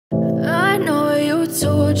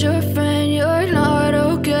told your friend you're not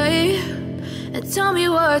okay, and tell me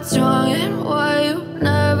what's wrong and why you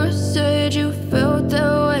never said you felt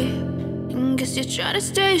that way. And guess you're trying to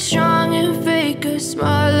stay strong and fake a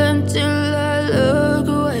smile until I look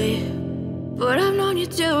away. But I've known you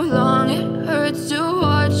too long, it hurts to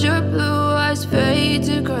watch your blue eyes fade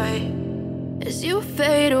to gray as you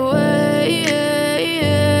fade away,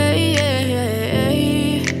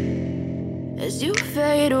 as you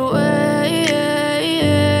fade away.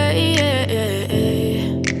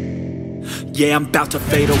 Yeah, I'm about to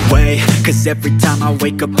fade away, cause every time I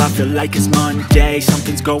wake up I feel like it's Monday.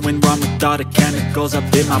 Something's going wrong with all the chemicals up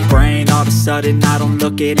in my brain. All of a sudden I don't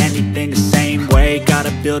look at anything the same way.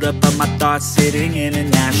 Gotta build up of my thoughts sitting in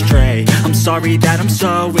an ashtray. I'm sorry that I'm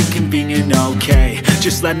so inconvenient, okay.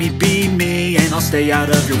 Just let me be me and I'll stay out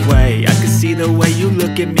of your way. I can see the way you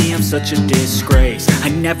look at me, I'm such a disgrace. I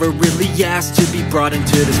never really asked to be brought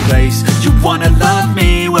into this place. You wanna love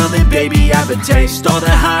me? Well then baby, have a taste. All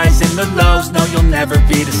the highs and the lows, no, you'll never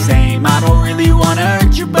be the same. I don't really wanna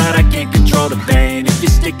hurt you, but I can't control the pain. If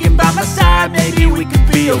you're sticking by my side, maybe we could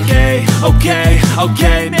be okay.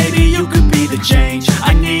 Okay, maybe you could be the change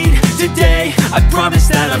I need today. I promise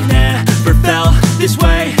that I've never felt this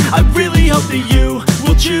way. I really hope that you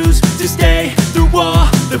will choose to stay through all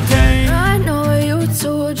the pain. I know you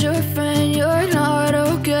told your friend you're not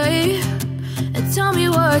okay, and tell me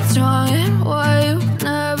what's wrong and why you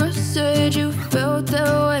never said you felt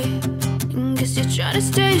that way. Guess you're trying to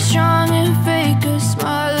stay strong and fake a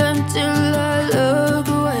smile until I look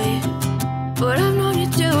away. But I've known you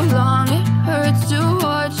too long, it hurts to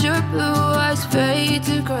watch your blue eyes fade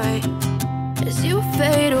to gray as you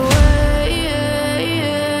fade away.